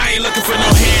ain't looking for no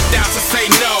handouts, I say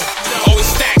no. Always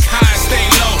stack high and stay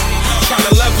low. Tryna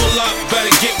level up,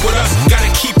 better get with us. Gotta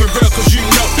keep it real, cause you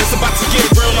know it's about to get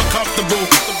real uncomfortable.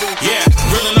 Yeah,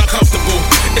 real and uncomfortable.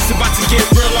 It's about to get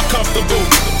real uncomfortable.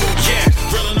 Yeah,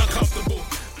 real and uncomfortable.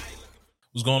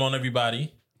 What's going on,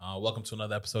 everybody? Welcome to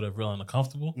another episode of Real and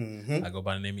Uncomfortable. I go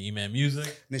by the name of E-Man Music.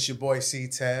 And it's your boy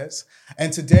C-Tez.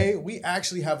 And today we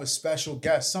actually have a special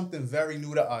guest, something very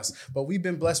new to us. But we've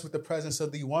been blessed with the presence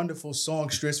of the wonderful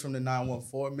songstress from the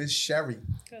 914, Miss Sherry.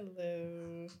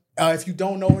 Hello. If you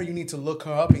don't know her, you need to look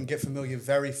her up and get familiar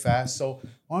very fast. So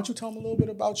why don't you tell me a little bit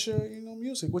about your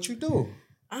music, what you do?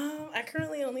 I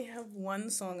currently only have one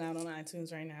song out on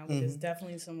iTunes right now, but it's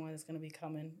definitely someone that's going to be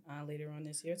coming later on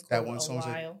this year. It's called That one song's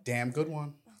a damn good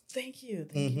one. Thank you.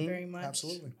 Thank you very much.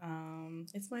 Absolutely.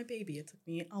 It's my baby. It took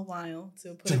me a while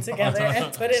to put it together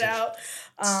and put it out.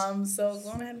 So go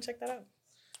on ahead and check that out.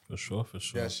 For sure.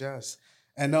 Yes.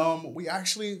 And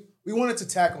we wanted to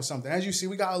tackle something. As you see,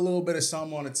 we got a little bit of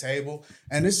something on the table.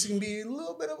 And this can be a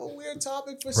little bit of a weird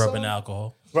topic for some. Rubbing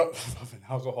alcohol. Rubbing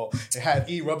alcohol. It had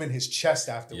E rubbing his chest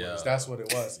afterwards. Yeah. That's what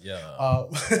it was. Yeah.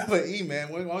 But E, man,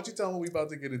 why don't you tell me what we about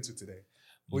to get into today?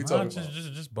 What we talking about?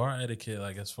 Just bar etiquette,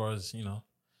 like as far as,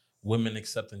 women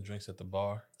accepting drinks at the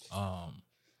bar.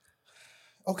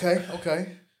 Okay.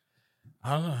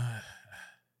 I don't know.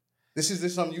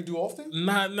 This something you do often?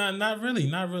 Not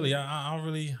really. I don't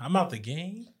really. I'm out the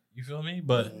game. You feel me?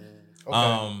 But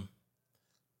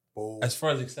as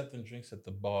far as accepting drinks at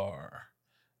the bar,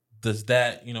 does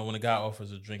that when a guy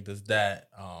offers a drink, does that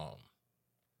how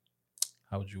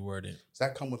would you word it? Does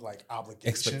that come with like obligation?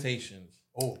 Expectations.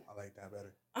 Oh, I like that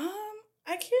better.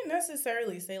 I can't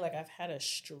necessarily say like I've had a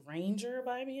stranger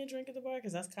buy me a drink at the bar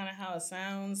because that's kind of how it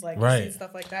sounds. Like you see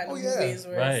stuff like that in the movies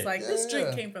where it's like this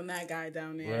drink came from that guy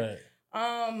down there.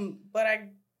 Right. But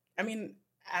I mean,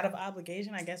 out of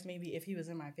obligation, I guess maybe if he was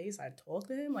in my face, I'd talk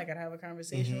to him. Like I'd have a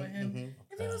conversation with him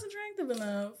if he was attractive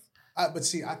enough. But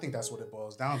see, I think that's what it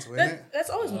boils down to, isn't it? That's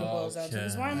always what it boils down to.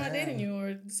 Because why am I dating you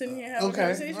or sitting here having a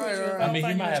conversation with you? Right. I mean,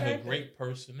 he might have a great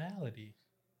personality.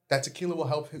 That tequila will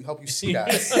help you see that.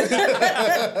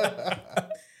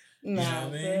 Nah,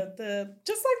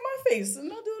 just like my face.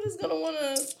 No dude is gonna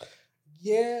wanna.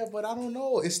 Yeah, but I don't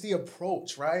know. It's the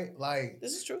approach, right? Like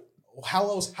This is true. How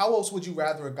else would you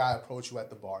rather a guy approach you at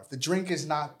the bar if the drink is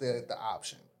not the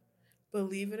option?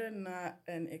 Believe it or not,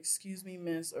 an excuse me,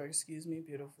 miss, or excuse me,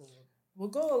 beautiful will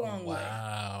go a long way.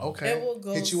 Wow. Okay. It will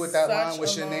go. Hit you with that line.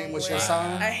 What's your name? What's your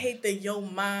sign? I hate the yo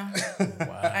ma.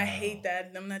 Wow. I hate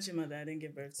that. I'm not your mother. I didn't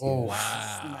give birth to you. Oh,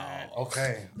 wow.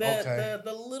 Okay.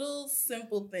 The little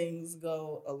simple things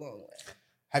go a long way.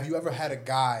 Have you ever had a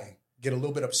guy get a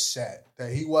little bit upset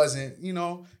that he wasn't,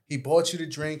 he bought you the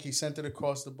drink, he sent it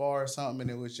across the bar or something,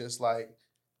 and it was just like,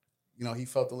 he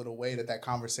felt a little way that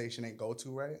conversation ain't go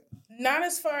to right? Not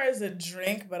as far as a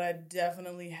drink, but I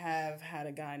definitely have had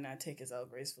a guy not take his L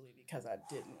gracefully because I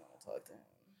didn't want to talk to him.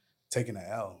 Taking an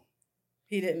L.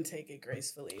 He didn't take it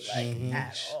gracefully,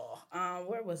 at all.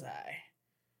 Where was I?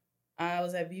 I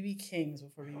was at BB King's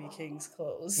before BB King's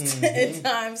closed in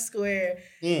Times Square.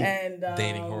 And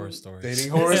Dating horror stories.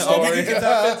 Okay, Okay,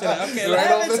 I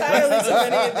have entirely too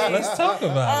many of these. Let's talk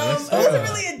about it. It wasn't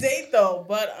really a date though,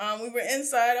 but we were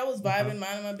inside. I was vibing,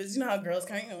 minding my business. You know how girls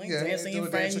kind of dancing in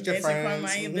front, dancing in front,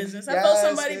 minding your business. I felt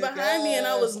somebody behind me, and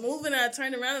I was moving. And I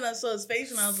turned around and I saw his face,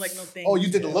 and I was like, "No, thank you." Oh, you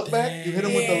did the look back? You hit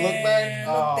him with the look back?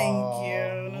 No, thank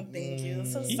you. No, thank you.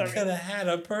 So He sorry. could have had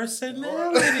a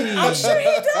personality. I'm sure he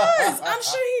does.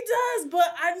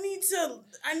 But I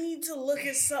need to look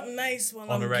at something nice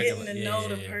while I'm getting to know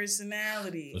the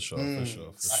personality. For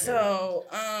sure. So,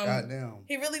 goddamn.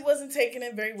 he really wasn't taking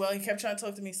it very well. He kept trying to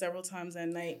talk to me several times that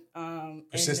night.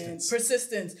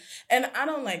 Persistence. And I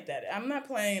don't like that. I'm not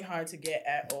playing hard to get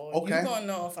at all. Okay. You're going to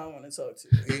know if I want to talk to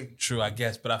you. True, I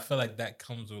guess. But I feel like that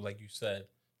comes with, like you said,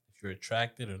 if you're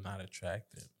attracted or not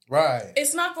attracted. Right.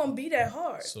 It's not going to be that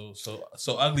hard. So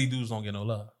ugly dudes don't get no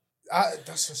love.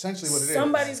 That's essentially what it is.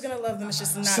 Somebody's going to love them. It's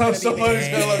just not going to be somebody's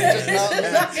me. Gonna love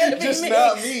them. Just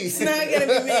not me. It's not going to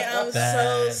be me. I'm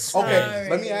so sorry. Okay,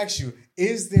 let me ask you.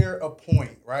 Is there a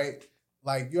point, right?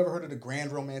 Like, you ever heard of the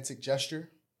grand romantic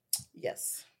gesture?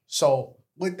 Yes. So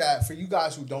with that, for you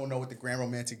guys who don't know what the grand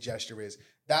romantic gesture is,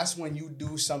 that's when you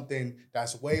do something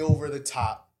that's way over the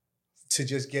top to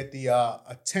just get the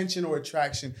attention or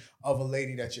attraction of a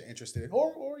lady that you're interested in,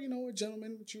 or a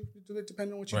gentleman,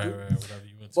 depending on what you do. Right, whatever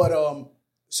you want. But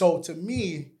so to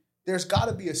me, there's got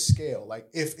to be a scale. Like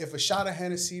if a shot of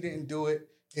Hennessy didn't do it,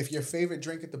 if your favorite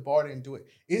drink at the bar didn't do it,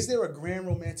 is there a grand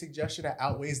romantic gesture that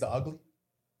outweighs the ugly?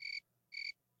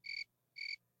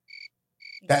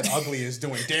 That ugly is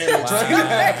doing damage.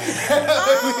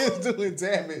 Ugly is doing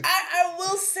damage. I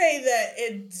will say that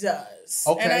it does.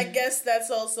 Okay. And I guess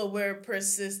that's also where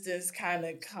persistence kind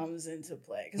of comes into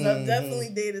play. Because I've definitely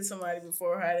dated somebody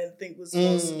before who I didn't think was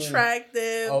most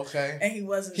attractive. Okay. And he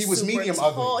wasn't He was super medium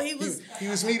tall. ugly. He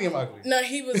was medium ugly. No,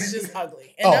 he was just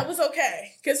ugly. And that was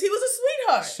okay. Because he was a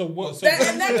sweetheart. So what?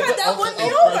 That won me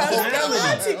over. I was not going to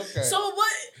lie to you. Okay. So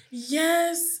what?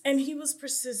 Yes, and he was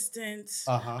persistent.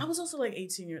 I was also like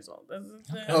 18 years old.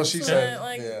 She said,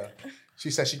 yeah. She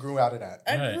said she grew out of that.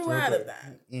 I grew out of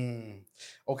that.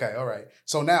 Okay, all right.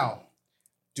 So now,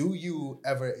 do you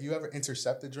ever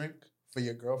intercept a drink for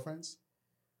your girlfriends?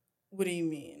 What do you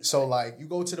mean? So like, you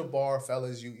go to the bar,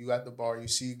 fellas. You at the bar. You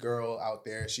see a girl out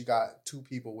there. She got 2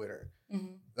 people with her.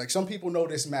 Mm-hmm. Like some people know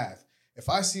this math. If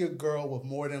I see a girl with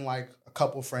more than like a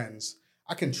couple friends,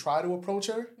 I can try to approach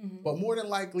her, but more than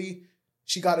likely,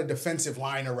 she got a defensive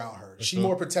line around her. She's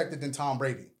more protected than Tom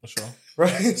Brady. For sure.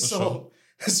 Right? So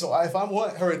if I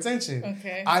want her attention,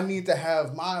 I need to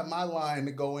have my line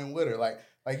to go in with her. Like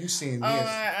you seen me.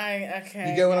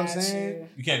 Okay. You get what I'm saying?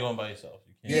 You can't go in by yourself.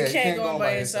 You can't go in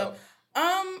by yourself.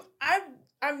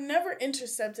 I've never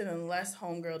intercepted unless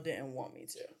homegirl didn't want me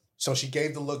to. So she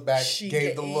gave the look back,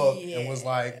 and was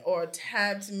like... Or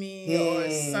tapped me or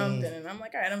something. And I'm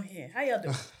like, all right, I'm here. How y'all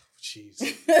doing?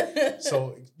 Jeez.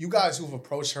 So you guys who've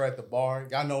approached her at the bar,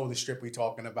 y'all know the strip we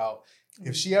talking about.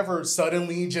 If she ever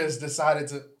suddenly just decided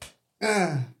to...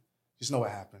 just know what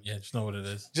happened. Yeah, just know what it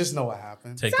is. Just know what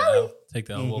happened. Take that out. Take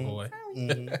that and walk away.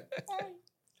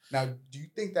 Now, do you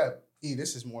think that...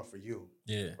 this is more for you.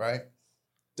 Yeah. Right?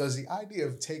 Does the idea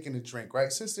of taking a drink, right?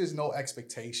 Since there's no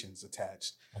expectations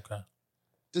attached. Okay.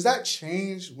 Does that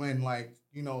change when, like,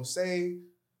 say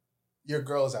your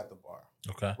girl's at the bar?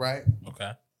 Okay. Right?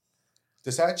 Okay.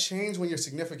 Does that change when your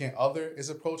significant other is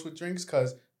approached with drinks?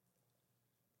 Because,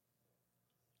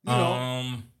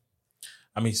 I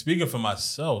mean, speaking for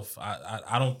myself,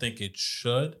 I don't think it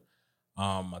should.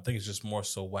 I think it's just more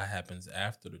so what happens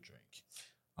after the drink.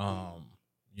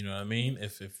 You know what I mean?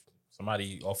 If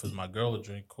somebody offers my girl a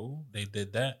drink, cool, they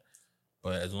did that.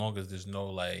 But as long as there's no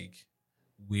like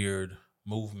weird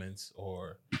movements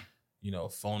or,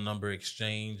 phone number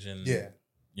exchange and you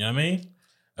know what I mean?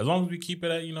 As long as we keep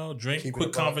it at, drink,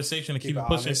 quick conversation and keep it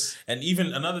pushing. Honest. And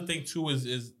even another thing too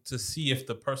is to see if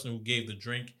the person who gave the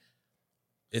drink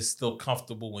is still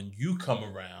comfortable when you come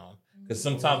around. Because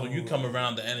sometimes when you come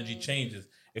around, the energy changes.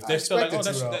 If they're still like,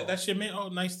 that's your man. Oh,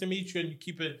 nice to meet you, and you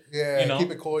keep it,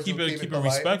 keep it cordial, keep it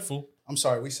respectful. I'm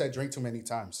sorry, we said drink too many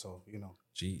times, so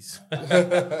Jeez.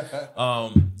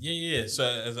 Yeah. So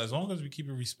as long as we keep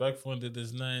it respectful and that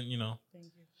there's nothing,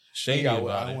 shady about it.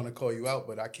 I don't want to call you out,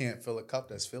 but I can't fill a cup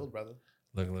that's filled, brother.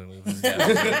 Look. Can't do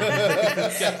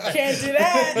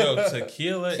that. Yo,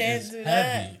 tequila is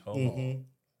heavy. Hold on.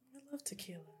 I love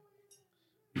tequila.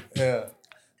 Yeah.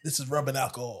 This is rubbing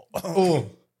alcohol. Ooh,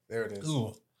 there it is.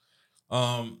 Ooh.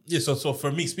 Yeah. So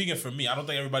for me, speaking for me, I don't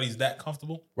think everybody's that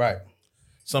comfortable. Right.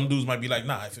 Some dudes might be like,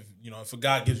 nah. If a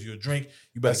guy gives you a drink,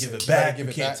 you better give it back. You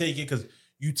can't take it because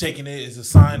you taking it is a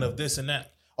sign of this and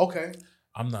that. Okay.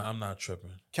 I'm not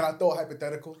tripping. Can I throw a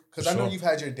hypothetical? Because I know you've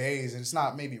had your days, and it's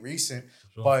not maybe recent,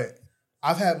 but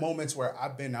I've had moments where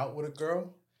I've been out with a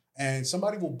girl, and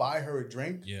somebody will buy her a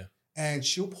drink. Yeah. And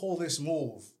she'll pull this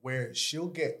move where she'll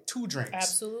get 2 drinks.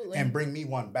 Absolutely. And bring me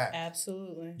one back.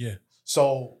 Absolutely. Yeah.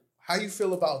 So how you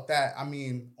feel about that? I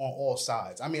mean, on all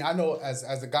sides. I mean, I know as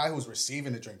the guy who's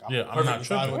receiving the drink, I'm not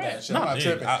tripping. With that shit. I'm not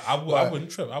tripping. I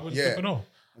wouldn't trip. I wouldn't trip at all.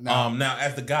 Now,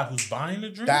 as the guy who's buying the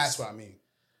drinks, that's what I mean.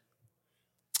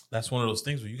 That's one of those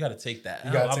things where you got to take that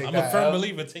out. I'm a firm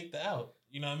believer. Take that out.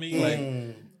 You know what I mean? Like,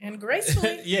 and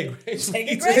gracefully. Yeah, gracefully.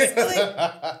 Take it gracefully.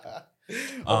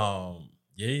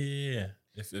 Yeah.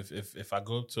 If I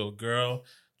go up to a girl,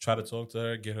 try to talk to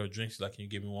her, get her a drink, she's like, "Can you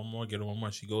give me one more?" Get her one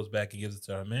more. She goes back and gives it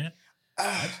to her man.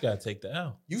 I just gotta take the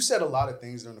L. You said a lot of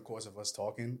things during the course of us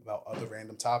talking about other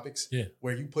random topics. Yeah.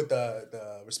 Where you put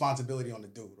the responsibility on the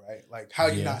dude, right? Like, how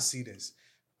you not see this?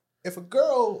 If a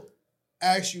girl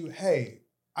asks you, "Hey,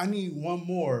 I need one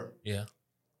more," yeah.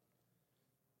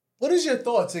 What is your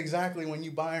thoughts exactly when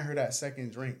you buying her that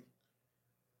second drink?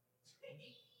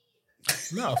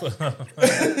 No,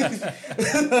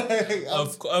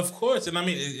 of course, and I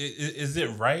mean, is it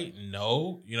right?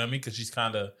 No, you know what I mean, because she's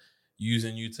kind of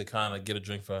using you to kind of get a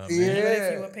drink for her. Yeah, man.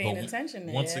 If you were paying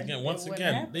attention, once again,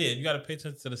 you got to pay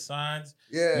attention to the signs.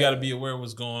 Yeah, you got to be aware of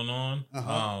what's going on.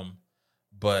 Uh-huh.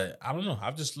 But I don't know.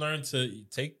 I've just learned to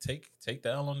take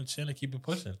the L on the chin and keep it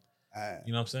pushing.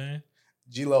 You know what I'm saying?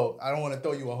 G-Lo, I don't want to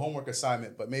throw you a homework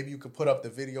assignment, but maybe you could put up the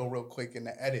video real quick in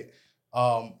the edit.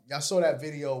 Y'all saw that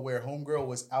video where homegirl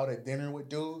was out at dinner with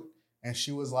dude, and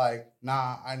she was like,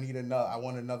 "Nah, I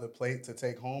want another plate to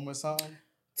take home or something."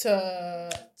 To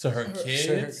her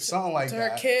kids, something like to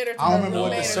that. her kid or to I don't her remember what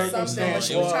the roommate or something. circumstance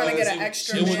She was was. trying to get an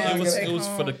extra meal. It was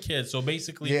for the kids. So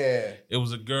basically, Yeah. it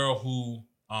was a girl who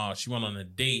she went on a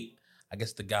date. I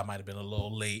guess the guy might have been a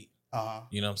little late.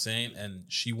 You know what I'm saying? And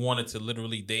she wanted to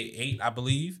literally, they ate, I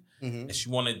believe, and she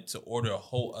wanted to order a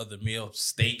whole other meal,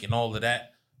 steak and all of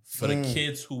that for the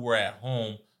kids who were at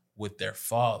home with their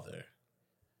father.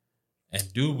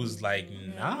 And dude was like,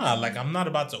 nah, like I'm not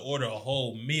about to order a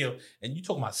whole meal. And you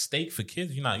talking about steak for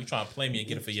kids? You trying to play me and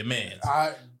get it for your man.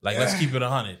 Let's keep it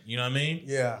 100. You know what I mean?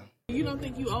 Yeah. You don't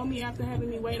think you owe me after having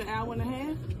me wait an hour and a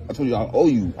half? I told you I owe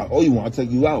you. I owe you one. I'll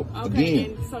take you out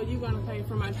again. And so you're going to pay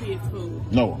for my kids'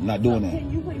 food? No, I'm not doing that.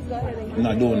 Can you please go ahead and I'm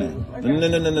not doing that.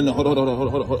 No.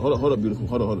 Hold up, beautiful.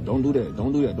 Hold up. Don't do that.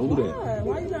 Don't do that.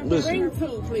 Why you not bring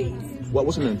two, please?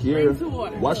 What's her name, Kiera? Bring 2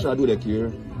 orders. Why should I do that,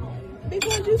 Kiera?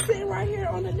 Because you sitting right here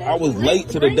on the date. I was late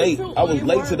to the date.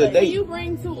 Can you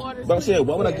bring 2 orders? But I said,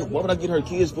 why would I get her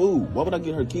kids food? Why would I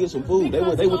get her kids some food?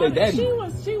 Because they with their daddy.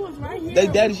 She was right here. They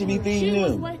daddy should be feeding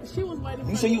them. She was waiting.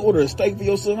 You say you order a steak for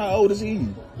your son? How old is he?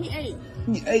 He ate.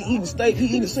 He ate eating steak. He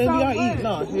eating the same thing I eat.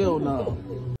 Nah, hell no.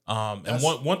 And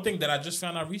one thing that I just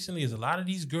found out recently is a lot of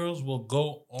these girls will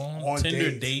go on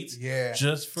Tinder dates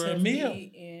just for a meal.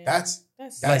 That's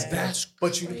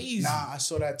crazy. I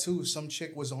saw that too. Some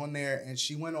chick was on there and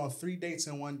she went on 3 dates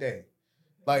in one day.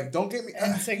 Like, don't get me.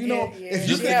 If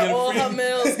you she had all her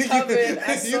meals covered.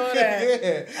 I saw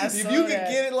that. If you could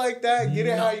get it like that, get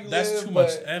it how you live. That's too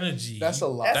much energy. That's a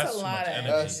lot. That's a lot of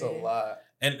energy. That's a lot.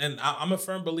 And I'm a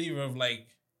firm believer of like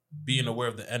being aware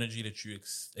of the energy that you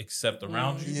accept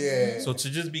around you. Yeah. So to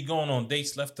just be going on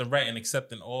dates left and right and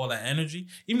accepting all that energy,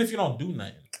 even if you don't do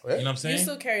nothing, you know what I'm saying? You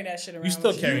still carry that shit around. You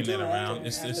still carrying that around.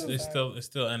 It's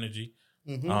still energy.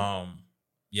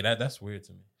 Yeah, that's weird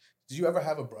to me. Did you ever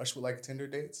have a brush with like Tinder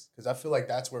dates? Because I feel like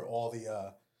that's where all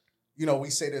the, we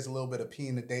say there's a little bit of pee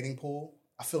in the dating pool.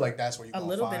 I feel like that's where you're going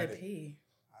to find it. A little bit of pee.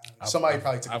 Somebody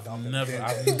probably took a dump.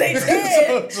 They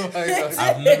did.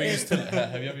 I've never used Tinder.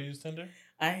 Have you ever used Tinder?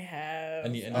 I have.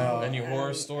 Any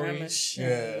horror stories? I'm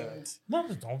ashamed. No,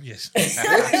 don't be ashamed. She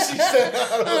said,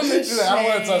 I don't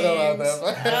want to talk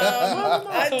about that.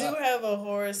 I do have a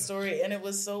horror story, and it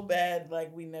was so bad,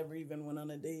 like we never even went on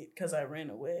a date because I ran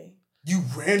away. You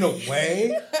ran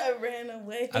away? I ran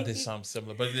away. I did something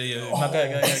similar, but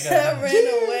I ran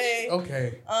away.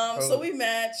 Okay. So we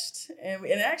matched, and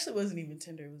it actually wasn't even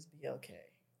Tinder; it was BLK.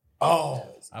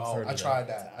 I tried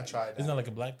that. Isn't that like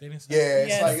a black dating site? Yeah,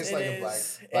 it's like a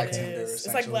black Tinder.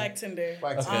 It's like black Tinder.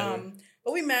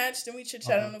 But we matched and we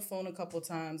chit-chatted on the phone a couple of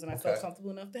times, and I felt comfortable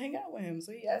enough to hang out with him.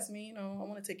 So he asked me, I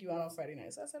want to take you out on Friday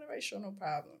night. So I said, all right, sure, no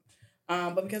problem.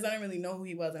 But because I didn't really know who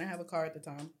he was, and I have a car at the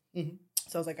time,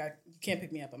 so I was like, you can't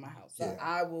pick me up at my house. So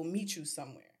I will meet you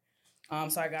somewhere.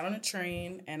 So I got on a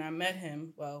train and I met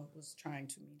him. Well, was trying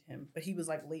to meet him, but he was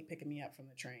like late picking me up from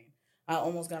the train. I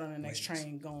almost got on the next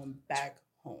train going back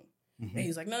home. And he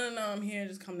was like, no, I'm here.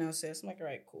 Just come downstairs. I'm like, all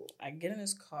right, cool. I get in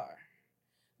his car.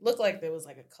 Looked like there was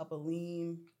like a cup of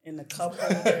lean in the cup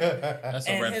holder.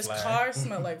 And his car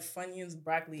smelled like Funyuns,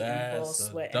 broccoli, and ball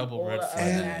sweat, and all the other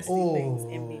nasty things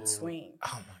in between.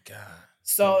 Oh my God.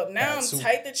 So now I'm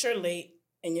tight that you're late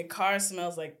and your car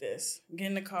smells like this. Get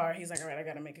in the car. He's like, all right, I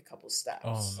got to make a couple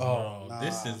stops. Oh, no.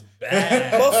 This is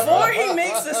bad. Before he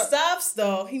makes the stops,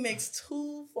 though, he makes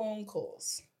 2 phone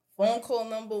calls. Phone call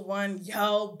number 1,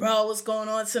 yo, bro, what's going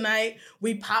on tonight?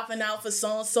 We popping out for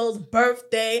so-and-so's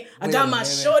birthday. I got my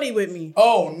shorty with me.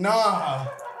 Oh, nah.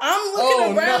 I'm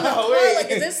looking around the car like,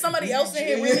 is there somebody else in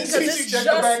here with me? Because it's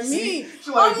just me.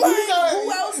 I'm like,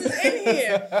 who else is in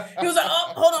here? He was like,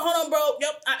 oh, hold on, bro.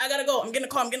 Yep, I gotta go. I'm getting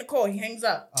a call. He hangs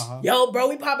up. Yo, bro,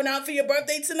 we popping out for your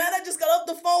birthday tonight. I just got off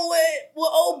the phone with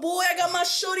old boy. I got my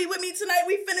shorty with me tonight.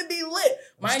 We finna be lit.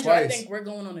 Mind you, I think we're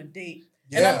going on a date.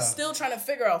 Yeah. And I'm still trying to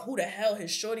figure out who the hell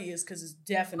his shorty is because it's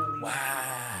definitely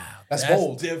That's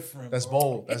bold. Different. That's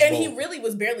bold. He really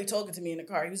was barely talking to me in the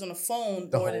car. He was on the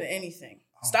phone more than anything.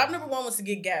 Stop number 1 was to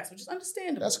get gas, which is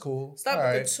understandable. That's cool. Stop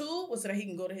number 2 was so that he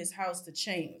can go to his house to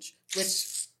change,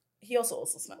 which he also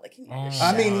smelled like he needed to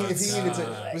shower. I mean, if he needed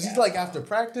to, was he like after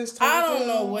practice? I don't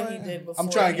know what he did before.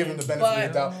 I'm trying to give him the benefit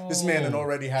of the doubt. This man had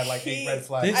already had like 8 red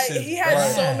flags. He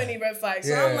had so many red flags.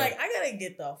 So I'm like, I gotta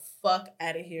get the fuck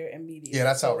out of here immediately. Yeah,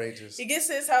 that's outrageous. He gets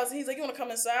to his house and he's like, you want to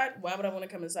come inside? Why would I want to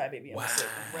come inside, baby? I'm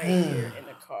sitting right here in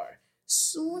the car.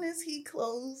 Soon as he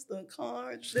closed the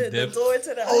car, the door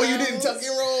to the house. Oh, you didn't tuck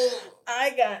your roll. I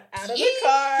got out of the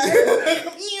car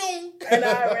and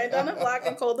I ran down the block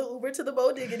and called the Uber to the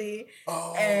Bo Diggity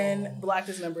and blocked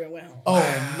his number and went home.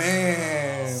 Oh,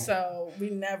 man. So we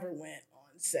never went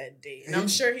on said date. And I'm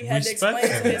sure he had to explain to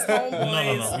his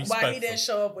homeboys why he didn't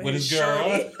show up with his girl.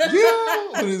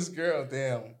 Yeah, with his girl.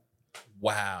 Damn.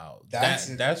 Wow. That's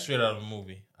straight out of a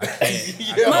movie. I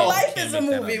can't. My life is a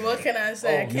movie. What can I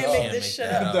say? I can't make this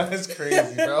shit up. That's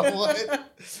crazy, bro.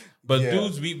 What? But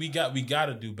dudes, we got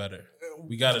to do better.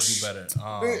 We got to do better.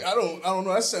 I don't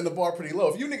know. That's setting the bar pretty low.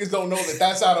 If you niggas don't know that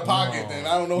that's out of pocket, then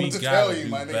I don't know what to tell you,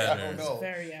 my nigga. I don't know. It's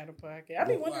very out of pocket. I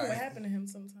be wondering what happened to him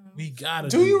sometimes. We got to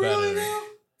do better. Do you really know?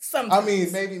 Sometimes. I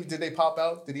mean, maybe did they pop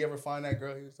out? Did he ever find that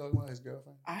girl he was talking about, his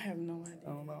girlfriend? I have no idea. I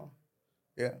don't know.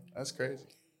 Yeah, that's crazy.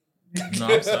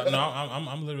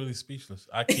 I'm literally speechless.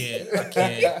 I can't.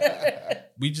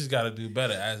 We just got to do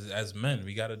better as men.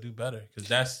 We got to do better because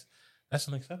that's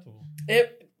unacceptable.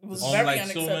 It was on very like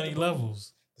unacceptable. so many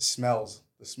levels. The smells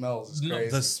is crazy.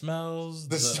 The smells,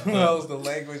 the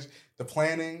language, the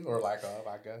planning, or lack of,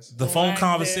 I guess. The phone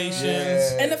conversations.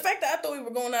 Yeah. And the fact that I thought we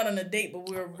were going out on a date, but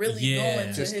we were really going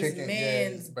to just his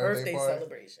man's birthday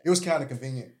celebration. It was kind of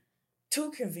convenient.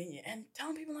 Too convenient. And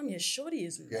telling people I'm your shorty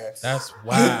is nuts. Yes. That's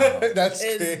wow. That's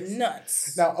it's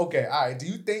nuts. Now, okay, all right. Do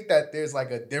you think that there's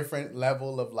like a different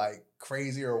level of like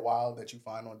crazy or wild that you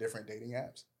find on different dating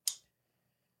apps?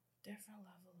 Different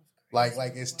level of crazy.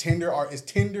 Like is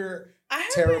Tinder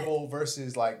terrible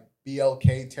versus like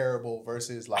BLK terrible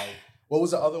versus like what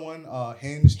was the other one?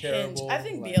 Hinge terrible. I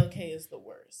think like, BLK is the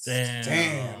worst.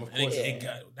 Damn. Of course.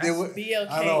 BLK.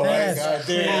 I know, right? God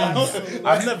damn.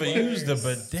 I've never used it,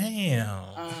 but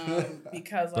damn.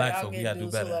 Because Black I'll folk, get gotta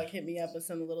dudes do who better. like hit me up and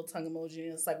send a little tongue emoji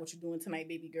and it's like, what you doing tonight,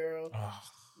 baby girl? Oh,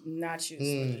 Not you,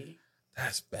 sweetie.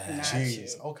 that's bad. Not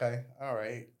Jeez. you. Okay. All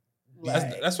right.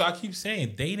 That's what I keep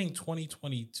saying. Dating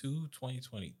 2022,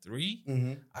 2023.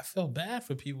 Mm-hmm. I feel bad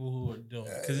for people who are doing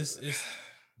it because it's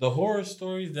the horror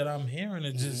stories that I'm hearing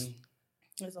are just.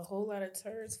 There's a whole lot of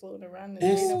turds floating around the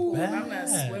It's pool. bad. I'm not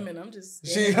swimming. I'm just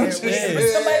She- there waiting for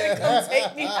somebody to come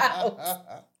take me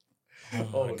out.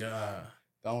 Oh my god!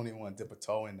 Don't even want to dip a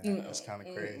toe in that. That's kind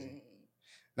of crazy.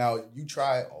 Now, you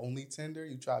try only Tinder?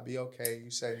 You try BLK?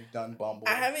 You said you've done Bumble?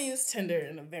 I haven't used Tinder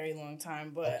in a very long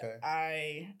time, but Okay.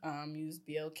 I use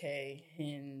BLK,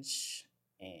 Hinge,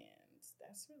 and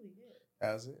that's really it.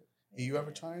 That's it. You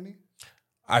ever try any?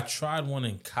 I tried one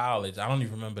in college. I don't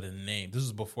even remember the name. This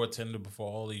was before Tinder, before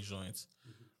all these joints.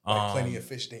 Like Plenty of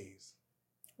Fish days.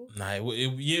 Nah,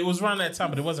 it was around that time,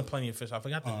 but it wasn't Plenty of Fish. I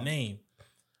forgot the name.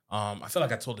 I feel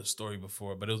like I told this story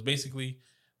before, but it was basically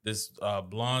this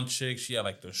blonde chick. She had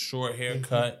like the short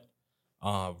haircut,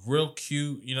 real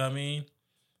cute. You know what I mean?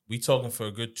 We talking for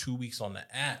a good 2 weeks on the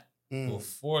app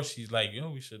before she's like,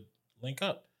 yo, we should link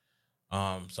up.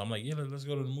 So I'm like, yeah, let's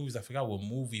go to the movies. I forgot what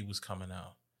movie was coming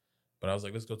out, but I was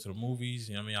like, let's go to the movies.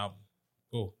 You know what I mean? I'll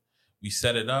go. We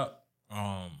set it up.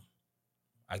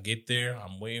 I get there.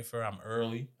 I'm waiting for her. I'm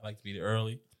early. I like to be there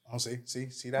early. Oh, see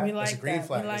that? We That's like a green that.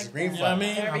 flag. We That's a like green that. flag. You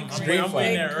know what I mean? Very I'm green,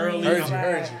 in there big early. green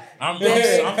Heard you. I'm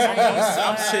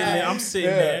sitting there. I'm sitting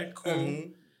there. Cool.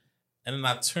 Mm-hmm. And then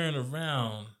I turn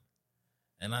around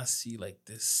and I see like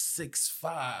this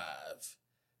 6'5"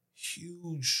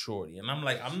 huge shorty. And I'm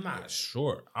like, I'm not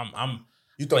short. I'm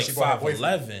You thought like she bought a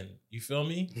boyfriend. 5'11". You feel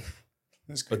me?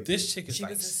 That's crazy. But this chick is She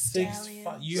like was a 6'5". stallion.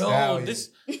 Yo, Stallion. this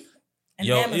And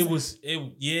yo,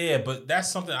 Amazon. yeah, but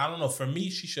that's something I don't know. For me,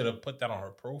 she should have put that on her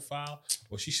profile,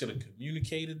 or she should have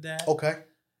communicated that. Okay.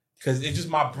 Because it just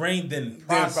my brain didn't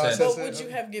process. But would you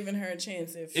have given her a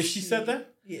chance if she said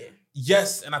that? Yeah.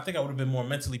 Yes, and I think I would have been more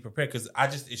mentally prepared because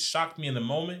it shocked me in the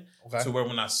moment Okay. to where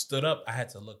when I stood up, I had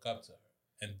to look up to her,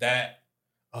 and that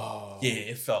Oh. yeah,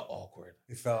 it felt awkward.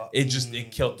 It felt.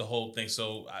 It killed the whole thing.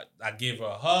 So I gave her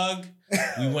a hug.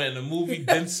 We went in the movie,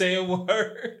 didn't say a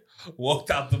word.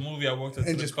 Walked out the movie. I walked into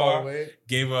And the just car, walked away?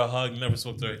 gave her a hug, never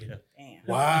spoke to her again. Damn.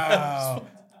 Wow.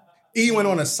 E went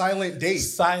on a silent date.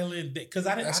 Silent because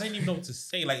I didn't even know what to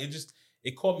say. Like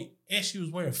it caught me, and she was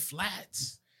wearing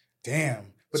flats.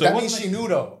 Damn. But So that it means wasn't she like- knew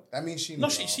though. That means she knew. No,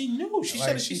 she knew.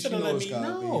 She should have let me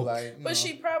know. But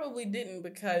she probably didn't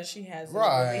because she hasn't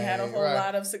Right, really had a whole right.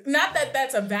 lot of... Not that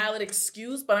that's a valid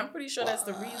excuse, but I'm pretty sure that's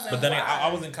the reason But then why. I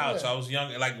was in college. So I was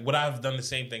young. Like, would I have done the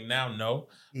same thing now? No.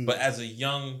 Mm. But as a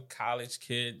young college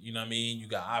kid, you know what I mean? You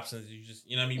got options. You just,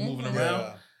 you know what I mean? Moving Mhm. around.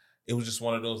 Yeah. It was just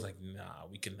one of those like, nah,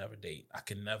 we can never date. I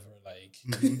can never like.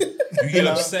 Mhm. You get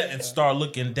upset and start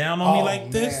looking down on me Oh,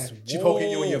 like this. man. She poking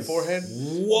you in your forehead?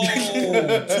 Whoa,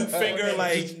 2 finger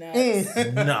like.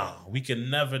 Nuts. Nah, we can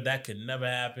never. That could never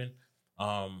happen.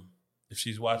 If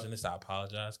she's watching this, I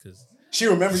apologize because She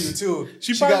remember you too.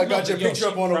 She probably got your picture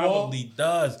up on the wall. Probably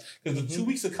does because the 2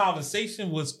 weeks of conversation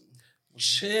was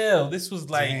chill. This was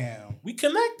like Damn. we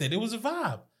connected. It was a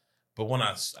vibe. But when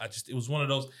I just, it was one of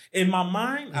those, in my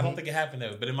mind, I don't think it happened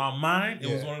ever, but in my mind,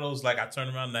 it was one of those, like, I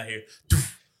turned around and I hear,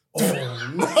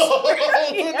 oh, no.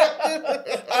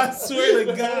 I swear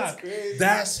to God.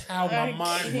 That's how my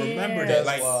mind remembered it.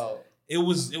 Like, it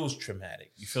was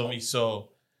traumatic. You feel me? So,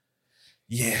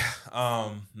 yeah.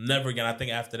 Never again. I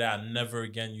think after that, I never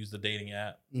again used the dating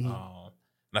app. And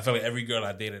I feel like every girl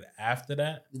I dated after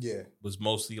that was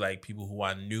mostly like people who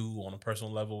I knew on a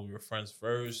personal level. We were friends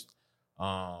first.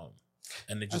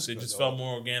 And it just felt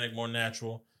more organic, more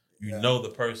natural. You know the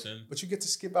person. But you get to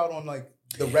skip out on like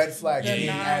the red flags being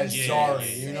as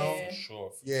jarring, you know?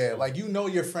 For sure. Like you know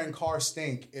your friend car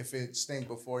stink if it stink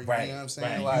before you, you know what I'm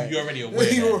saying? Right. Like you're already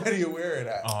aware. You're already aware of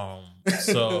that.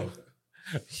 So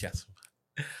yes.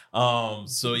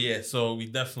 So we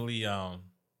definitely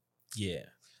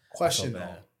Question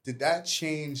though. Did that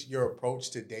change your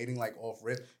approach to dating like off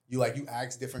rip? You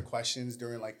asked different questions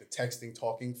during like the texting,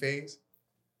 talking phase?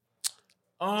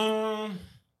 I'm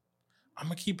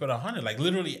gonna keep it 100. Like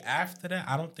literally after that,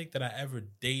 I don't think that I ever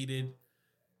dated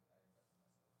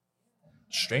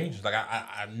strangers. Like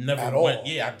I never went.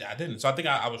 Yeah, I didn't. So I think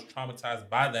I was traumatized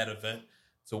by that event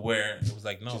to where it was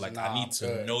like, no, just like I need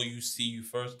to know you, see you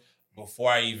first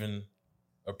before I even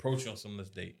approach you on some of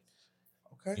this date.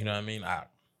 Okay. You know what I mean?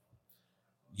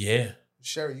 Yeah.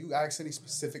 Sherry, you ask any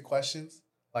specific questions?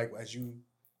 Like as you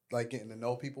like getting to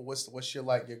know people, what's your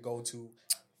your go-to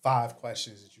 5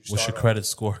 questions that you start What's your credit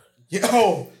score?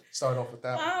 Start off with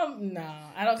that. No,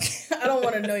 I don't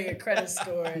want to know your credit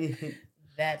score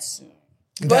that soon.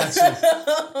 But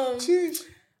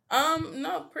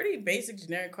no, pretty basic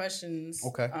generic questions.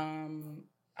 Okay. I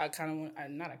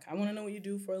want to know what you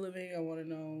do for a living. I want to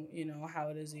know, how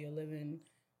it is that you're living.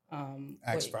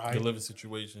 Ask for height. Your living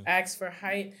situation. Ask for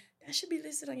height. That should be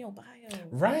listed on your bio.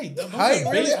 Right. Height,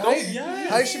 really?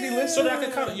 Height should be listed. So that I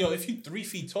can kind of, if you 3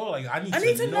 feet tall, like I need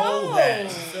to know that. You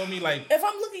feel me? Like if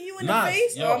I'm looking you in the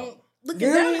face, or I'm looking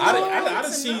down. I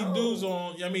done seen dudes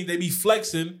on. They be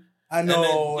flexing. I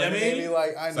know. And then, maybe I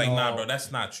know. It's like, nah, bro,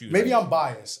 that's not you. Maybe I'm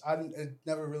biased. It's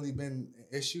never really been an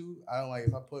issue. I don't like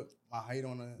if I put my height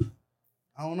on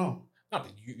I don't know. No,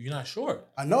 but you're not short.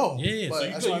 I know. Yeah, but so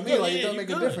that's what I mean. Like it doesn't make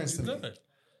a difference to me.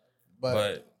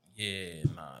 But yeah,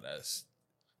 that's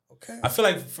okay. I feel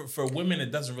like for women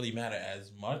it doesn't really matter as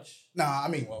much. Nah, I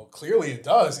mean, well, clearly it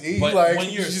does. But when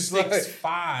you're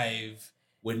 6'5"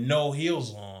 with no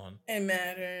heels on, it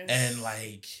matters. And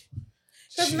like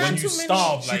when you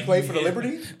stomp, she played for the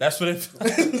Liberty. That's what it.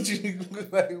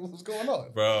 Like, what's going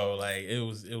on, bro? Like it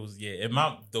was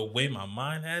the way my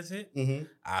mind has it.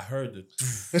 I heard the.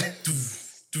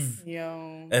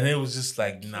 Yo. And it was just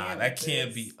like, nah, that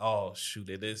can't be. Oh shoot,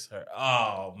 it is her.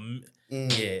 Oh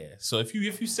yeah. So if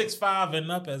you 6'5" and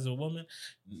up as a woman,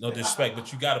 no disrespect,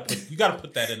 but you gotta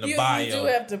put that in the bio. You do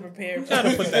have to prepare. You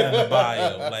gotta put that in the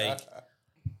bio, like,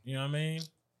 you know what I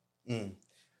mean?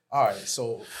 All right,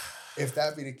 so if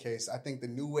that be the case, I think the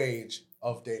new age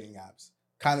of dating apps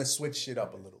kind of switch shit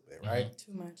up a little bit, right?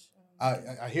 Too much.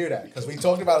 I hear that because we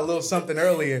talked about a little something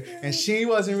earlier, and she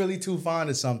wasn't really too fond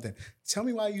of something. Tell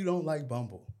me why you don't like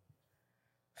Bumble.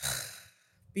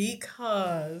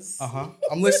 Because.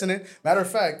 I'm listening. Matter of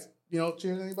fact,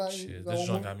 cheers anybody? Shit, this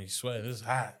joint got me sweating. This is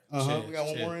hot. We got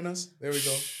one more in us. There we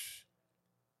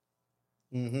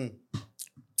go.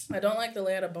 I don't like the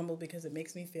layout of Bumble because it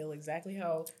makes me feel exactly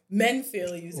how men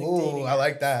feel using dating. I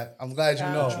like that. I'm glad you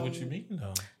know. What you mean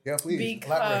though? Yeah, please.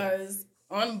 Because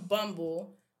on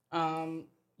Bumble,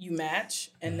 you match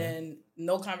and then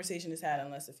no conversation is had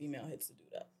unless a female hits the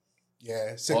dude up.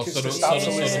 Yeah. So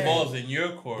the ball's in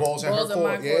your court. Ball's in her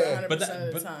court. Yeah. 100%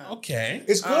 of the time. Okay.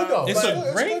 It's good though. It's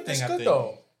a great thing. It's good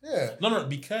though. Yeah. No,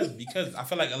 because I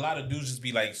feel like a lot of dudes just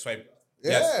be like swipe.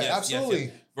 Yes, absolutely.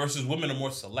 Yes. Versus women are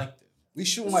more selective. We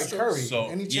shooting like Curry. So,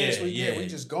 any chance we get, we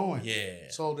just going. Yeah.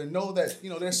 So to know that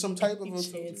there's some type of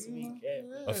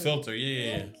a filter.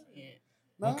 Yeah.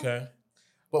 Okay.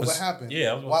 But what happened?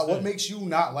 Yeah. What makes you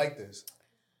not like this?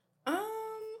 I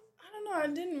don't know. I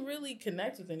didn't really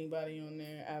connect with anybody on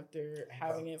there after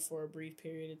having it for a brief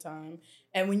period of time.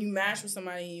 And when you match with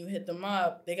somebody and you hit them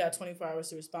up, they got 24 hours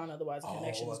to respond. Otherwise, the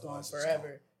connection is gone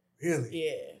forever. Really?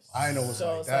 Yeah. I know what's so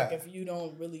like it's that. Like if you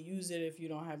don't really use it, if you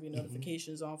don't have your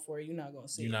notifications on for it, you're not gonna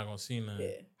see. You're not gonna see nothing.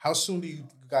 Yeah. How soon do you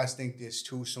guys think it's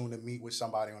too soon to meet with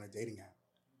somebody on a dating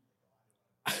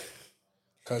app?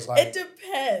 Because it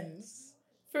depends.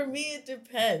 For me, it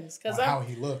depends because how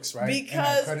he looks, right?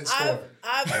 Because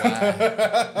I've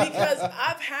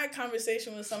had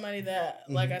conversation with somebody that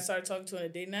like I started talking to on a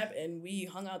dating app, and we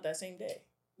hung out that same day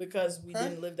because we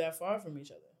didn't live that far from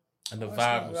each other. And the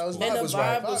vibe was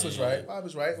right. Vibe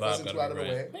was right. It wasn't too out of the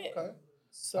way. Okay.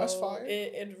 So that's fire.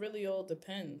 It really all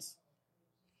depends.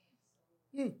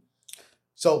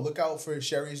 So look out for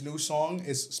Sherry's new song.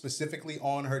 It's specifically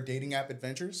on her dating app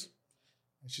adventures.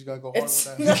 She's gonna go hard with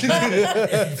that.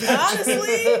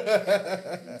 Honestly,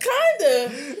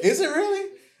 kinda. Is it really?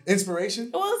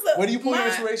 Inspiration? Where do you pull your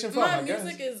inspiration from? My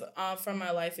music is from my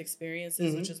life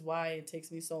experiences, which is why it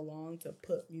takes me so long to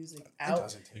put music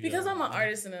out. Because I'm an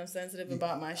artist and I'm sensitive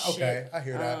about my shit. Okay, I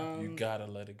hear that. You gotta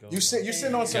let it go. You're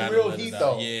sitting on some real heat,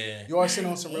 though. Yeah, you are sitting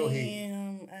on some real heat.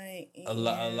 A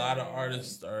lot of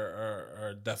artists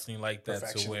are definitely like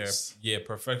that. To where,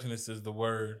 perfectionist is the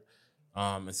word.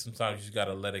 And sometimes you just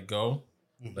gotta let it go,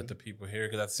 let the people hear it.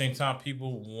 Because at the same time,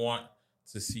 people want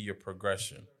to see your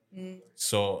progression.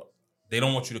 So they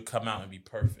don't want you to come out and be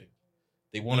perfect.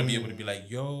 They want to be able to be like,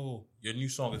 yo, your new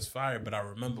song is fire, but I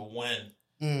remember when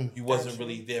you wasn't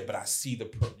really there, but I see the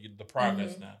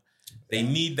progress now. They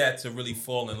need that to really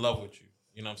fall in love with you.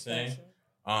 You know what I'm saying?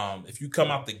 If you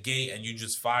come out the gate and you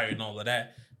just fire and all of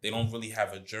that, they don't really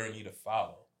have a journey to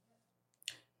follow.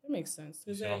 That makes sense.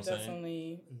 Because there are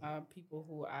definitely people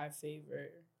who I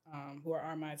favor, who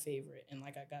are my favorite, and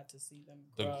like I got to see them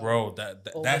grow over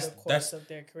the course of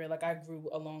their career. Like I grew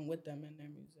along with them in their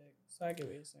music. So I get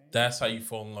what you're saying. That's how you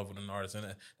fall in love with an artist,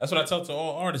 and that's what I tell to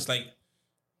all artists. Like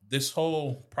this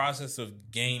whole process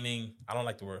of gaining, I don't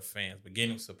like the word fans, but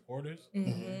gaining supporters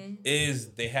is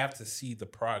they have to see the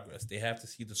progress. They have to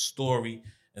see the story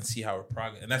and see how it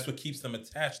progress, and that's what keeps them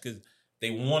attached because they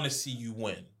want to see you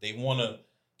win. They want to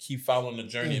keep following the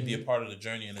journey and be a part of the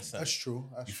journey in a sense. That's true.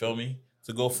 You feel me?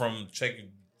 To go from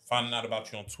finding out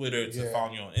about you on Twitter to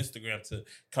following you on Instagram to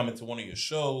coming to one of your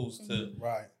shows to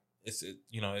it's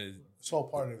all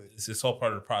part of it. It's all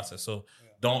part of the process. So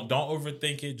don't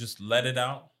overthink it. Just let it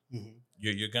out.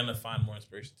 You're gonna find more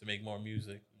inspiration to make more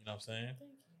music. You know what I'm saying?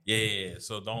 Yeah.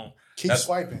 So don't keep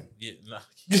swiping. Yeah, no.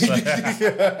 Keep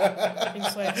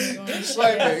swiping.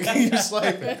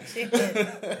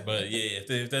 But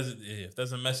if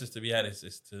there's a message to be had,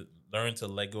 it's to learn to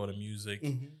let go of the music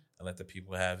and let the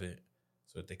people have it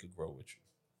so that they could grow with you.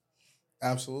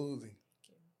 Absolutely.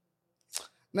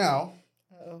 Now,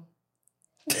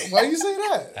 why do you say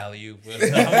that? Alley-oop. I'm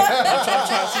trying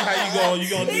to see how you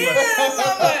gonna do it.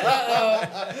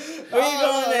 Where you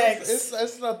going next?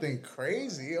 It's nothing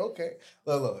crazy. Okay.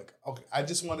 Look. Okay. I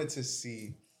just wanted to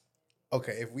see,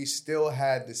 if we still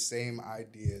had the same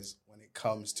ideas when it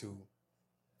comes to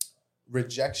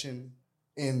rejection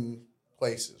in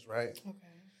places, right? Okay.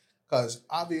 Because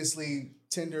obviously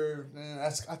Tinder,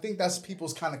 I think that's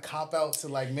people's kind of cop out to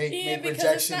like make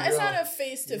rejection. It's not a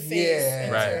face-to-face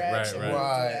interaction.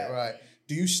 Right.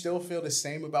 Do you still feel the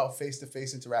same about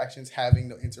face-to-face interactions, having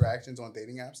the interactions on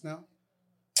dating apps now?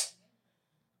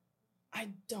 I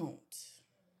don't.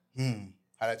 How'd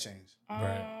that change?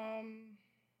 I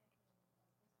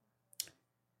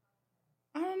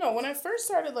don't know. When I first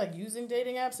started like using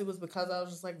dating apps, it was because I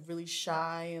was just like really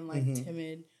shy and like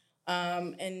timid.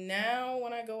 And now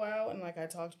when I go out and like I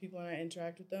talk to people and I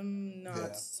interact with them,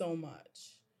 not so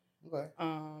much. Okay.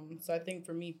 So I think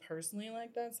for me personally,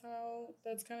 like that's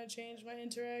kind of changed my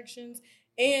interactions.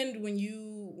 And when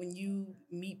you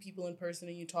meet people in person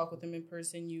and you talk with them in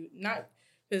person,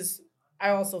 because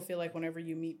I also feel like whenever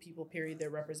you meet people, period, their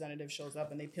representative shows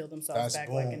up and they peel themselves back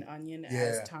like an onion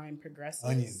as time progresses.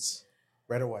 Onions,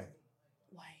 red or white?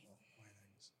 White.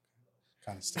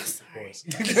 Kind of sticky, of course.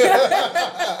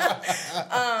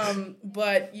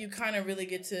 But you kind of really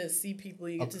get to see people.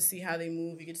 You get to see how they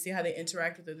move. You get to see how they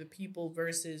interact with other people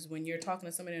versus when you're talking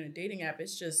to somebody on a dating app,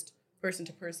 it's just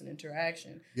person-to-person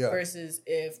interaction. Yeah. Versus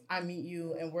if I meet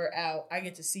you and we're out, I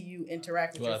get to see you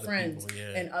interact with your friends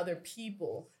and other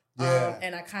people. Yeah.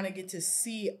 And I kind of get to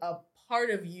see a part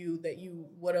of you that you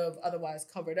would have otherwise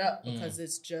covered up because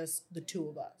it's just the two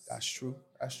of us. That's true.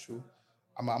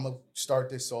 I'm going to start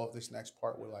this next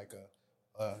part with like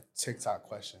a TikTok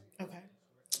question. Okay.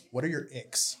 What are your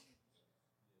icks?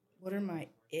 What are my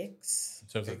icks? In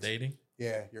terms of dating?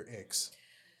 Yeah, your icks.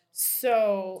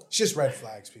 So. It's just red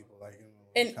flags, people. Like,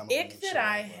 an ick that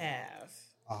I have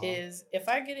is if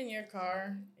I get in your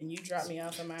car and you drop me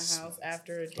off at my house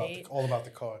after a date. All about the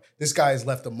car. This guy has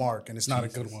left a mark and it's not a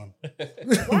good one.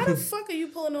 Why the fuck are you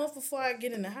pulling off before I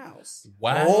get in the house?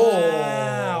 Wow.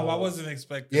 Oh. I wasn't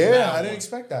expecting that. Yeah, I didn't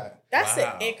expect that. That's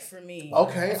an ick for me.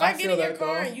 Okay. If I get in your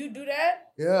car and you do that,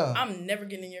 I'm never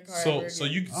getting in your car ever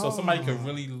again. So somebody could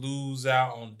really lose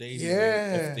out on dating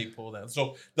if they pull that.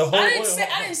 So the whole I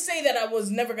didn't say that I was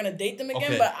never gonna date them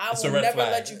again, but I will never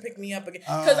let you pick me up again.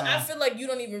 Because I feel like you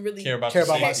don't even really care about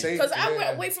my safety. Because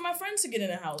I wait for my friends to get in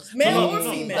the house. Male or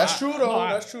female. That's true though.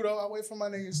 I wait for my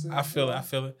niggas to I feel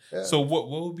it. Yeah. So what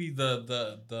would be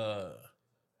the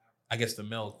I guess the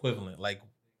male equivalent? Like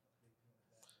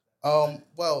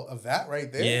Well, of that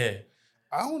right there. Yeah.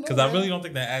 I don't know. Because I really don't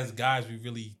think that as guys we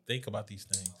really think about these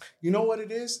things. You know what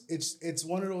it is? It's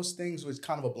one of those things which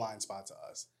kind of a blind spot to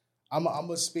us. I'm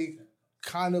gonna speak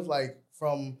kind of like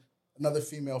from another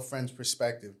female friend's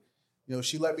perspective. You know,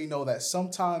 she let me know that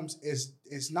sometimes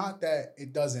it's not that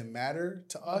it doesn't matter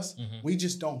to us. Mm-hmm. We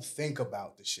just don't think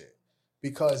about the shit.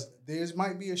 Because there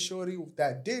might be a shorty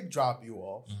that did drop you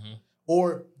off, mm-hmm.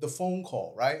 or the phone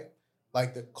call, right?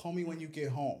 Like the call me when you get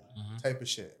home mm-hmm. type of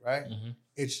shit, right? Mm-hmm.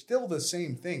 It's still the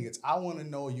same thing. It's I want to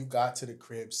know you got to the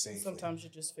crib safely. Sometimes you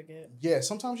just forget. Yeah,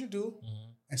 sometimes you do.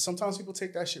 Mm-hmm. And sometimes people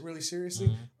take that shit really seriously.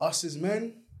 Mm-hmm. Us as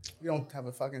men, we don't have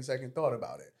a fucking second thought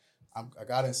about it. I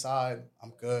got inside.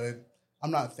 I'm good.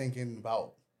 I'm not thinking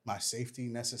about my safety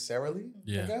necessarily,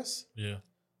 I guess. Yeah.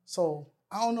 So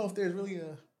I don't know if there's really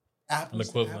a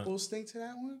apples thing to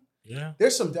that one. Yeah.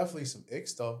 There's definitely some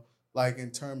icks though. Like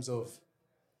in terms of,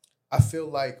 I feel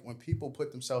like when people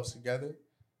put themselves together,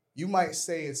 you might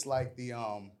say it's like the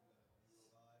I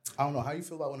don't know how you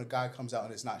feel about when a guy comes out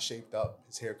and it's not shaped up,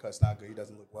 his haircut's not good, he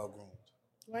doesn't look well groomed.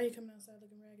 Why are you coming outside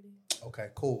looking raggedy? Okay,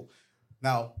 cool.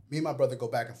 Now, me and my brother go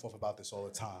back and forth about this all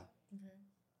the time. Okay.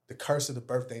 The curse of the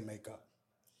birthday makeup.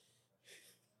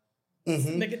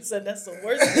 Mm-hmm. Nigga said that's the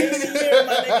worst day of the year,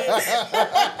 my nigga.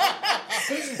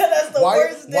 That's the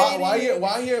worst day.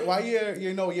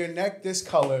 Why your neck this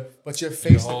color, but your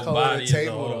face the color of the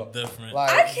table though? Different. Like,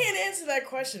 I can't answer that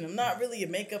question. I'm not really a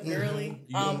makeup girly.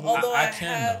 Although I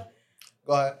can.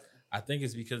 Go ahead. I think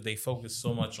it's because they focus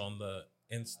so much on the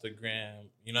Instagram.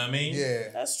 You know what I mean? Yeah,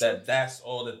 that's true. That's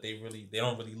all that they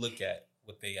don't really look at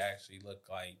what they actually look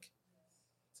like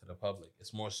to the public.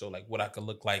 It's more so like what I could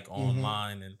look like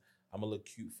online, and I'm gonna look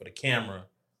cute for the camera.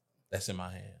 That's in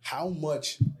my hand. How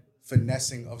much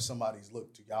finessing of somebody's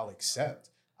look do y'all accept?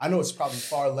 I know it's probably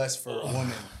far less for a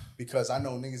woman because I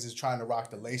know niggas is trying to rock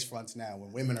the lace fronts now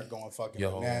when women are going fucking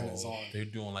bananas on. They're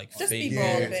doing like just fake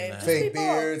beards, fake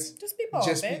beards. Just be bald,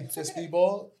 just babe. be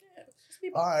bald. Yeah, just be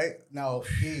bald. All right, now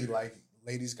like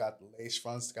ladies got the lace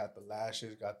fronts, got the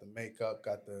lashes, got the makeup,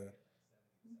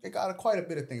 they got quite a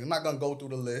bit of things. I'm not gonna go through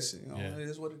the list. You know, It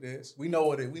is what it is. We know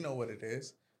what it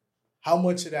is. How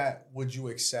much of that would you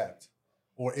accept?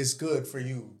 Or is good for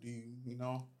you? Do you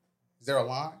know? Is there a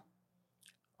line?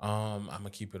 I'm gonna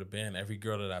keep it a band. Every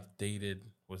girl that I've dated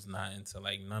was not into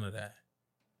like none of that.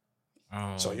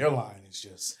 So your line is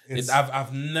just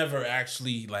I've never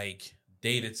actually like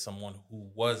dated someone who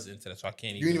was into that, so I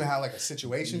can't. You didn't even have like a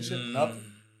situationship, nothing.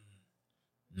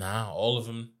 Nah, all of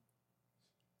them.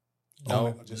 No,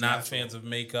 not natural. Fans of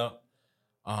makeup.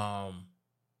 No.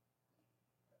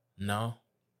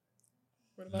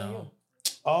 What about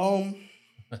you?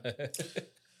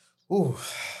 Ooh.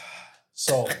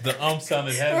 So the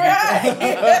sounded heavy.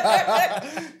 Right.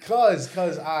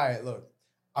 Cause all right, look,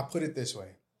 I put it this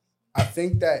way. I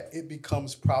think that it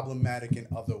becomes problematic in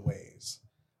other ways.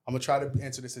 I'm gonna try to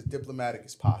answer this as diplomatic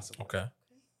as possible. Okay.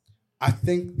 I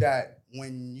think that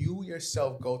when you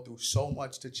yourself go through so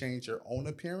much to change your own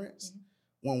appearance,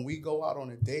 when we go out on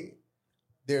a date,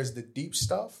 there's the deep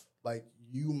stuff. Like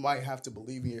you might have to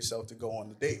believe in yourself to go on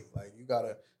the date. Like you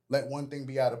gotta let one thing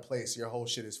be out of place. Your whole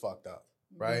shit is fucked up,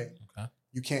 right? Okay.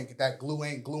 You can't get that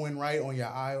ain't gluing right on your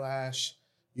eyelash.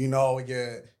 You know,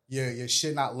 your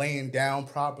shit not laying down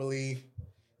properly.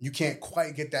 You can't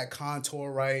quite get that contour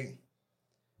right.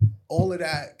 All of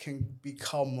that can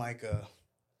become like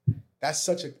that's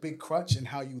such a big crutch in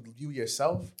how you view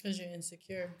yourself. Because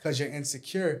you're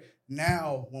insecure.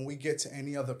 Now, when we get to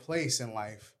any other place in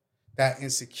life, that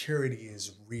insecurity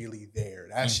is really there.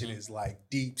 That shit is like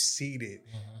deep seated,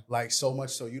 like so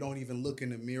much so you don't even look in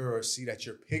the mirror or see that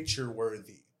you're picture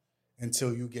worthy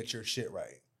until you get your shit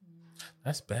right.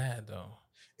 That's bad though.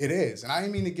 It is, and I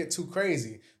didn't mean to get too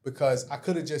crazy because I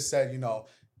could have just said,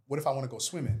 what if I want to go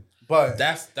swimming? But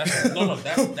that's my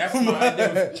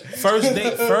idea. First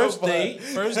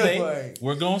date. Like,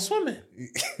 we're going swimming.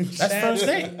 That's first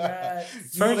date.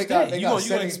 First date. You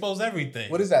gonna expose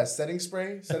everything. What is that? Setting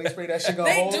spray? That shit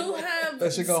gonna hold? They do have.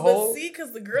 That shit gonna hold? See,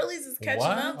 because the girlies is catching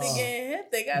up. They getting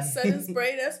hit. They got setting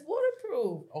spray that's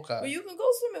waterproof. Okay. But you can go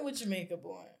swimming with your makeup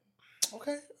on.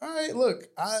 Okay. All right. Look,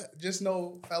 I just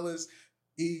know, fellas.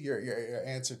 Your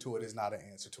answer to it is not an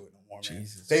answer to it no more, man.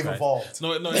 Jesus They've Christ. evolved.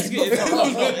 No,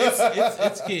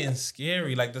 it's getting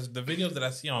scary. Like the videos that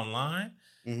I see online,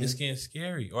 it's getting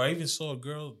scary. Or I even saw a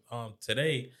girl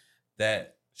today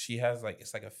that she has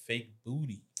it's like a fake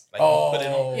booty. Like put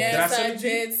it on. Yes, I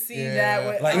did see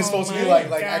that. With, it's supposed to be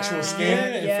like actual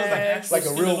skin. Yeah, it feels like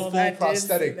a real full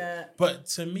prosthetic. But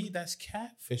to me, that's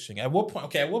catfishing. At what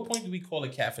point do we call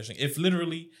it catfishing? If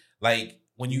literally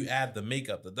when you add the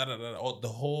makeup, the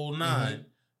whole nine,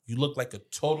 You look like a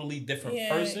totally different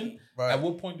person. Right. At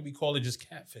what point do we call it just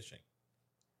catfishing?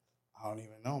 I don't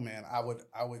even know, man. I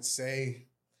would say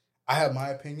I have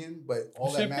my opinion, but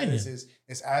all that matters is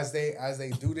as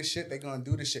they do this shit, they're gonna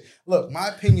do this shit. Look, my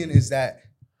opinion is that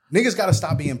niggas gotta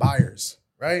stop being buyers,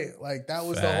 right? Like that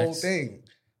was the whole thing.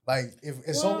 Like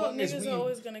if so long as niggas are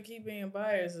always gonna keep being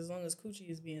buyers as long as coochie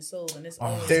is being sold, and it's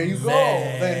always there you go.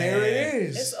 Then there it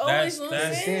is. It's always on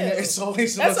sale. It's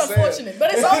always that's unfortunate,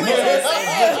 but it's always on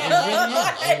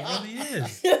sale. It really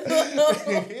is.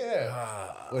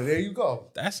 Yeah. Well, there you go.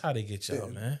 That's how they get y'all,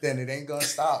 man. Then it ain't gonna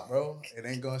stop, bro. It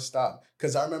ain't gonna stop.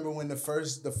 Cause I remember when the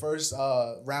first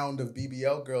round of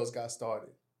BBL girls got started.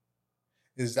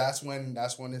 That's when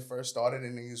it first started,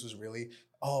 and niggas was really,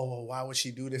 oh, well, why would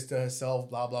she do this to herself?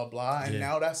 Blah blah blah. And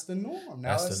now that's the norm.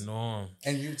 Now that's the norm.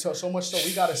 And you tell so much so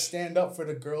we gotta stand up for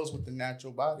the girls with the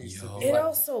natural bodies. It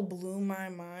also blew my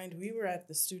mind. We were at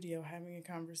the studio having a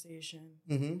conversation,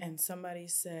 and somebody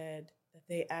said that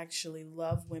they actually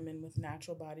love women with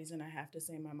natural bodies, and I have to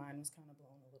say my mind was kind of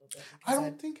blown a little bit. I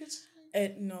don't think it's...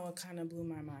 It kind of blew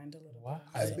my mind a little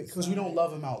bit. Because we don't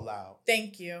love them out loud.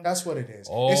 Thank you. That's what it is.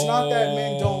 It's not that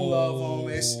men don't love them.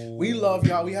 It's we love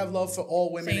y'all. We have love for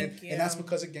all women, and that's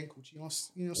because again, coochie,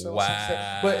 sells.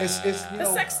 But it's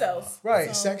the sex sells, right?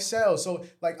 So. Sex sells. So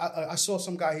like I saw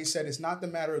some guy. He said it's not the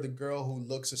matter of the girl who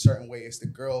looks a certain way. It's the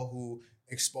girl who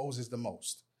exposes the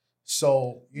most.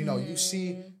 So, you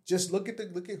see, just look at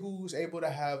who's able to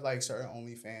have like certain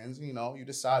OnlyFans. You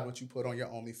decide what you put on your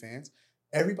OnlyFans.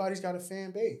 Everybody's got a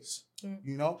fan base,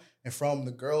 and from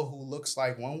the girl who looks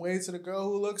like one way to the girl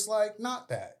who looks like not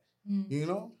that,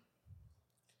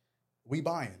 we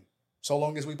buying. So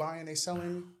long as we buying, they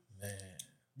selling. Man.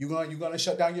 You gonna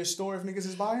shut down your store if niggas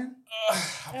is buying?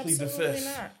 I plead the fifth.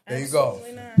 Not. There you go.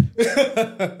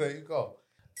 There you go.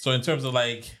 So in terms of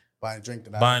like buying drinks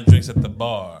at the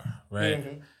bar,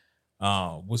 right?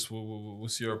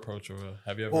 What's your approach, or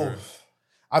have you ever?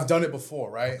 I've done it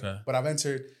before, right? Okay. But I've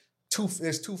entered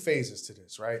there's two phases to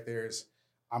this, right?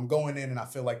 I'm going in and I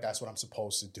feel like that's what I'm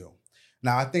supposed to do.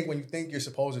 Now, I think when you think you're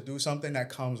supposed to do something, that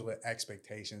comes with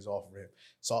expectations off rip.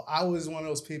 So I was one of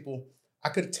those people, I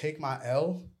could take my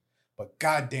L, but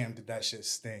goddamn did that shit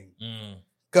sting.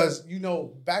 Because,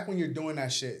 back when you're doing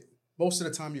that shit, most of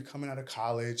the time you're coming out of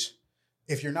college.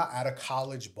 If you're not at a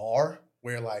college bar,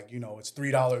 where it's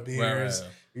 $3 beers,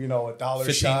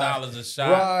 $1 shot. $15 a shot.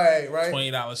 Right.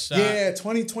 $20 shot. Yeah,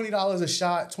 $20 a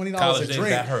shot, $20 college a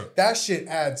drink. That shit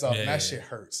adds up. That shit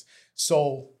hurts.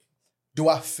 So do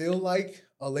I feel like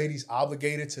a lady's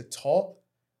obligated to talk?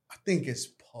 I think it's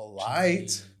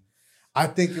polite. I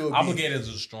think it would obligated is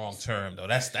a strong term though.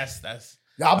 That's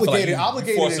obligated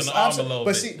is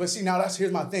absolutely. But see now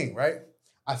here's my thing, right?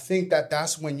 I think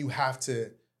that's when you have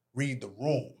to read the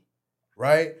room.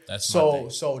 Right? So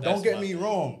don't get me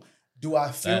wrong. Do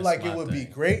I feel like it would be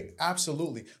great?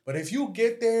 Absolutely. But if you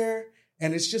get there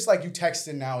and it's just like you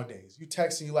texting nowadays. You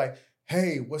texting, you like,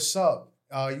 hey, what's up?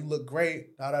 You look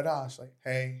great. Da-da-da. It's like,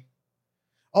 hey.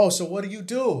 Oh, so what do you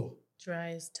do?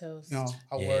 Dry as toast.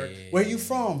 I work. Where you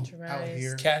from? Out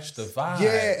here. Catch the vibe.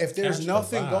 Yeah, if there's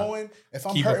nothing going, if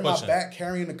I'm hurting my back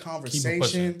carrying the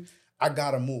conversation, I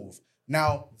gotta move.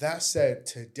 Now, that said,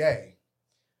 today,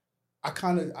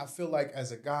 I feel like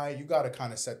as a guy, you got to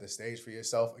kind of set the stage for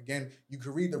yourself. Again, you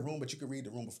can read the room, but you can read the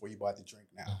room before you buy the drink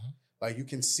now. Like you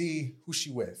can see who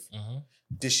she with.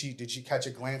 Did she catch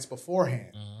a glance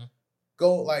beforehand?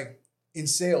 Go like in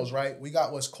sales, right? We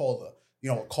got what's called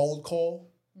a cold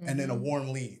call and then a warm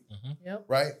lead,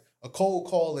 right? A cold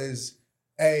call is,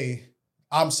 hey,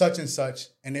 I'm such and such,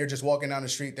 and they're just walking down the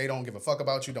street. They don't give a fuck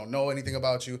about you, don't know anything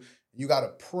about you. You got to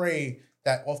pray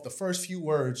that off the first few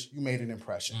words, you made an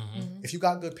impression. If you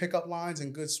got good pickup lines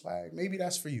and good swag, maybe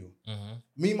that's for you.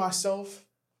 Me, myself,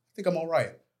 I think I'm all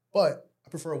right. But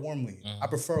I prefer a warm lead. I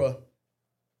prefer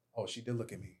she did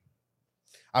look at me.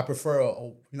 I prefer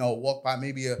walk by,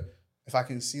 maybe if I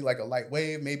can see like a light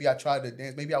wave, maybe I tried to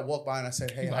dance, maybe I walk by and I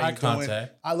said, hey, how you doing?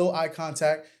 A little eye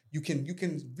contact. You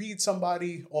can read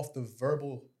somebody off the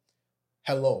verbal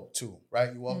hello too,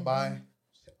 right? You walk by.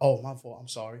 Oh, my fault. I'm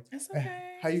sorry. That's okay.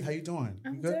 Hey, how you doing?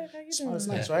 I'm you good? How you doing? That's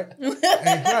nice, right?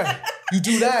 Right. You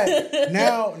do that.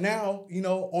 Now,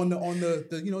 on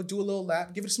the do a little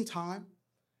lap, give it some time.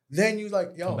 Then you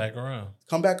like, yo.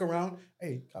 Come back around.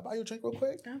 Hey, can I buy you a drink real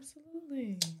quick?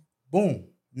 Absolutely. Boom.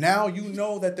 Now you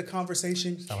know that the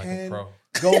conversation can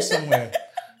go somewhere.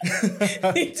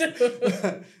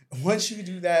 Once you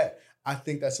do that, I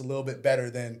think that's a little bit better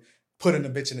than putting a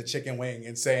bitch in a chicken wing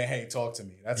and saying, hey, talk to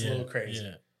me. That's a little crazy.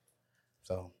 Yeah.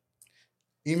 So,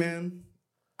 E-Man,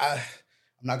 I'm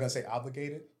not going to say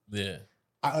obligated. Yeah.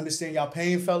 I understand y'all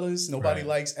paying, fellas. Nobody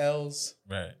likes L's.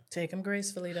 Right. Take them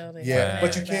gracefully, though.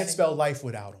 But you can't spell life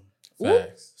without them.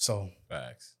 Facts. So,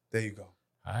 facts. There you go.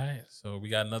 All right. So we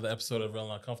got another episode of Real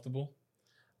and Uncomfortable.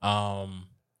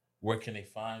 Where can they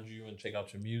find you and check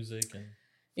out your music and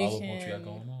follow what you got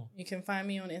going on? You can find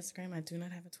me on Instagram. I do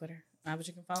not have a Twitter. But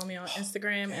you can follow me on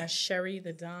Instagram as Sherry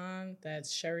the Don.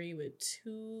 That's Sherry with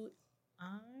 2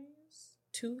 I's,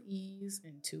 2 E's,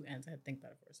 and 2 N's. I had to think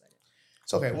about it for a second.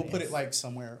 It's okay. We'll put it like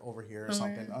somewhere over here or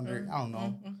something under. I don't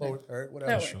know. Lower third,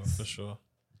 whatever. For sure.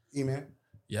 E-Man.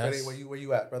 Yes. Where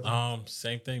you at, brother?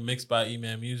 Same thing. Mixed by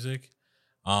E-Man Music.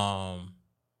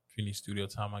 If you need studio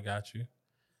time, I got you.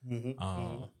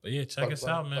 But yeah, check us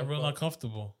out, man. Real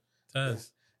Uncomfortable.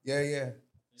 Tez. Yeah.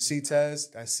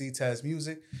 C-Tez. That's C-Tez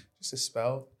Music. Just a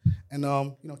spell. And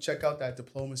check out that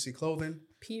Diplomacy Clothing.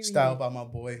 Period. Styled by my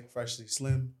boy, Freshly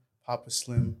Slim, Papa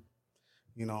Slim.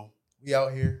 We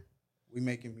out here. We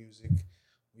making music.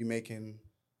 We making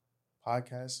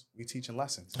podcasts. We teaching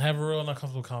lessons. Have real and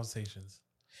uncomfortable conversations,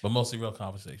 but mostly real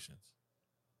conversations.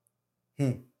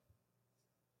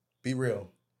 Be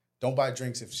real. Don't buy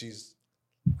drinks if she's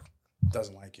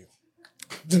doesn't like you.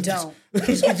 Don't.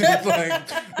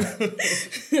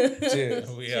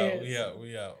 Cheers. We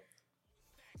out.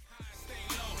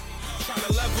 Trying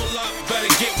to level up, better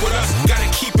get with us. Gotta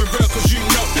keep